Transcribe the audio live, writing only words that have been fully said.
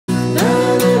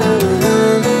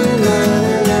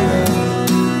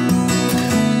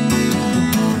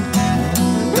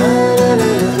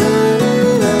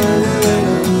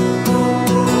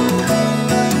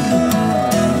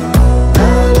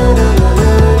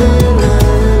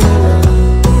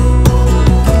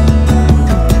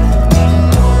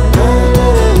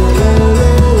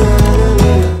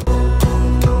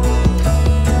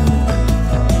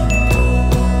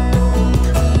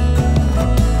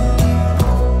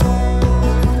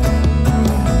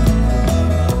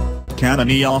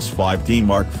Canon EOS 5D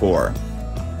Mark IV.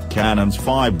 Canon's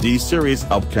 5D series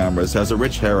of cameras has a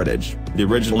rich heritage. The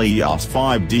original EOS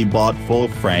 5D brought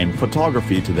full-frame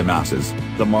photography to the masses.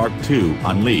 The Mark II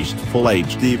unleashed full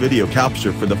HD video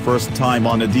capture for the first time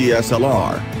on a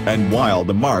DSLR, and while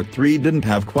the Mark III didn't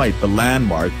have quite the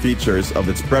landmark features of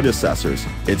its predecessors,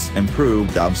 its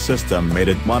improved DAV system made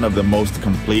it one of the most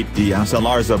complete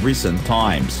DSLRs of recent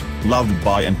times, loved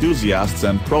by enthusiasts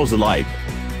and pros alike.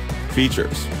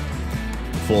 Features: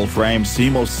 full-frame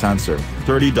CMOS sensor,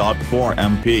 30.4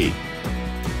 MP.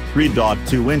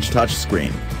 3.2-inch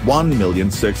touchscreen,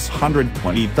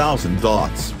 1,620,000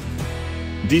 dots.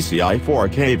 DCI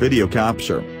 4K video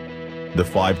capture. The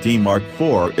 5D Mark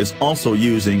IV is also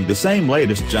using the same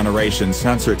latest generation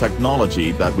sensor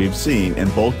technology that we've seen in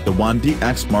both the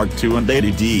 1DX Mark II and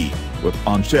 80D, with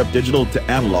on-chip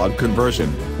digital-to-analog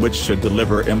conversion, which should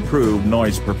deliver improved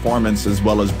noise performance as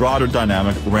well as broader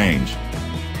dynamic range.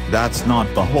 That's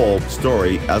not the whole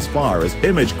story as far as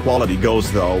image quality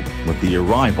goes though, with the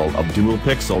arrival of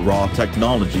dual-pixel RAW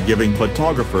technology giving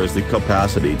photographers the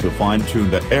capacity to fine-tune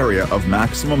the area of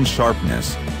maximum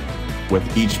sharpness.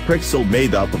 With each pixel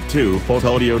made up of 2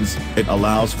 photodiodes, it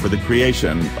allows for the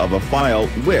creation of a file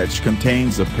which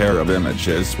contains a pair of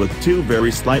images with 2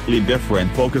 very slightly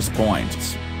different focus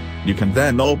points. You can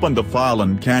then open the file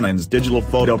in Canon's Digital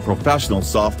Photo Professional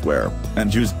software,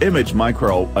 and use image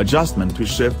micro adjustment to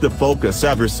shift the focus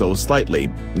ever so slightly,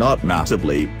 not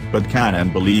massively, but Canon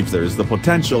believes there's the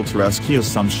potential to rescue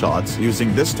some shots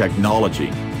using this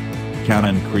technology.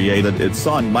 Canon created its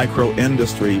own micro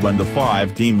industry when the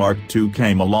 5D Mark II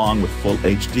came along with full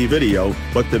HD video,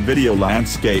 but the video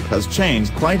landscape has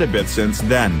changed quite a bit since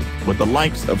then, with the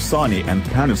likes of Sony and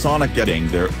Panasonic getting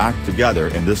their act together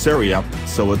in this area,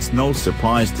 so it's no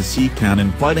surprise to see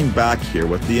Canon fighting back here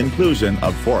with the inclusion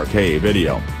of 4K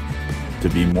video. To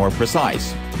be more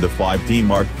precise, the 5D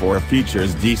Mark IV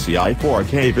features DCI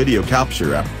 4K video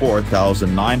capture at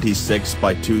 4096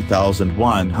 by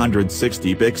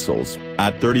 2160 pixels,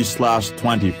 at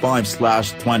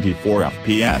 30/25/24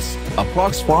 fps,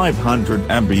 approx 500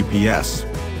 mbps.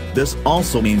 This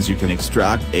also means you can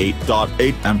extract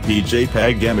 8.8 MP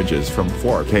JPEG images from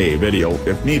 4K video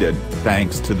if needed,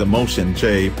 thanks to the Motion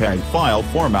JPEG file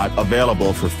format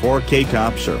available for 4K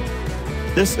capture.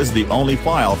 This is the only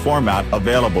file format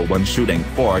available when shooting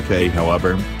 4K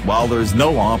however, while there's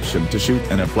no option to shoot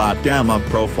in a flat gamma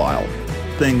profile.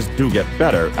 Things do get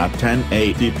better at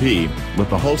 1080p,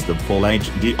 with a host of full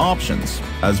HD options,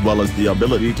 as well as the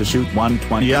ability to shoot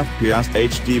 120fps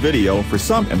HD video for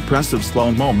some impressive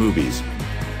slow-mo movies.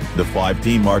 The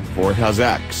 5D Mark IV has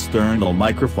external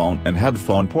microphone and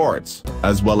headphone ports,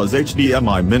 as well as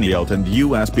HDMI mini out and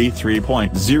USB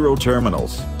 3.0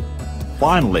 terminals.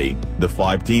 Finally, the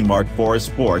 5D Mark IV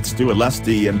sports dual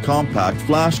SD and compact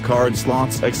flash card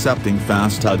slots accepting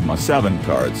fast UDMA 7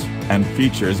 cards, and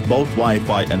features both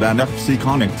Wi-Fi and NFC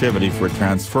connectivity for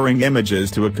transferring images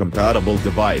to a compatible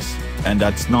device, and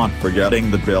that's not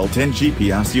forgetting the built-in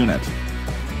GPS unit.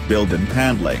 Build-in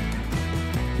handling.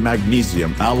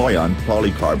 Magnesium alloy on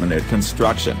polycarbonate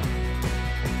construction.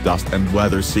 Dust and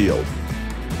weather sealed.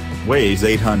 Weighs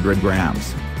 800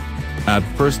 grams. At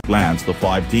first glance the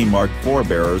 5D Mark IV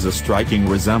bears a striking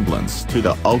resemblance to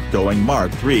the outgoing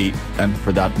Mark III, and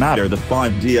for that matter the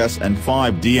 5DS and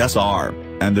 5DSR,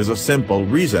 and there's a simple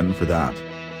reason for that.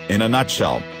 In a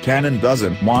nutshell, Canon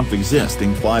doesn't want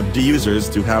existing 5D users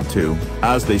to have to,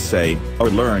 as they say, or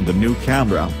learn the new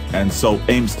camera, and so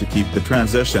aims to keep the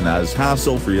transition as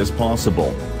hassle-free as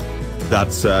possible.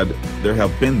 That said, there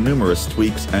have been numerous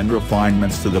tweaks and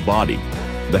refinements to the body.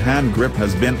 The hand grip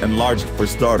has been enlarged for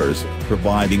starters,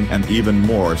 providing an even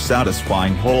more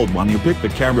satisfying hold when you pick the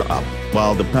camera up,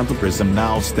 while the pentaprism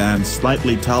now stands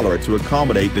slightly taller to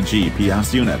accommodate the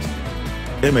GPS unit.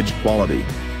 Image quality.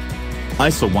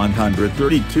 ISO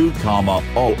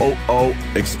 132,000,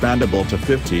 expandable to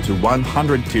 50 to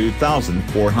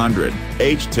 102,400,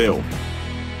 H2.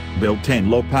 Built-in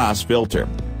low-pass filter.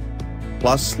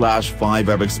 +/5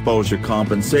 of exposure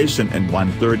compensation in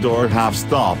 1/3 or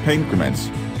half-stop increments.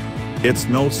 It's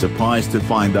no surprise to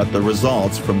find that the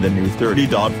results from the new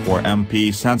 30.4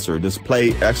 MP sensor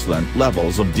display excellent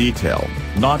levels of detail,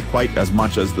 not quite as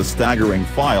much as the staggering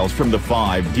files from the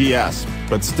 5DS,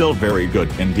 but still very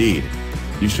good indeed.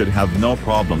 You should have no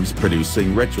problems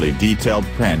producing richly detailed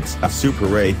prints as Super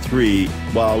A3,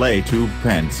 while A2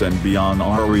 prints and beyond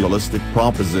are a realistic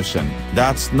proposition,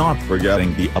 that's not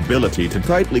forgetting the ability to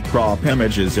tightly crop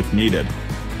images if needed.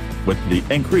 With the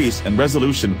increase in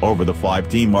resolution over the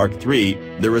 5D Mark III,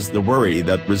 there is the worry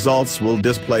that results will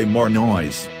display more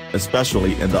noise,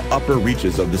 especially in the upper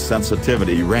reaches of the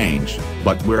sensitivity range,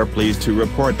 but we're pleased to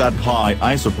report that high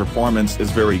ISO performance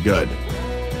is very good.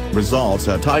 Results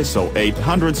at ISO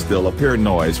 800 still appear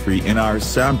noise-free in our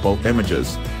sample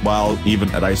images, while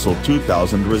even at ISO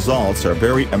 2000 results are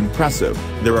very impressive.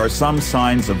 There are some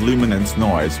signs of luminance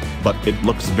noise, but it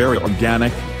looks very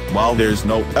organic, while there's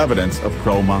no evidence of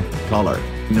chroma, color,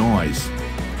 noise.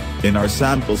 In our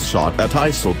samples shot at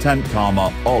ISO 10,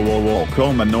 all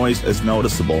chroma noise is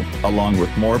noticeable, along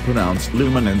with more pronounced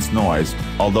luminance noise,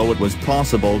 although it was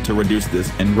possible to reduce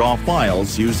this in RAW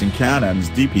files using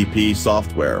Canon's DPP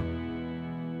software.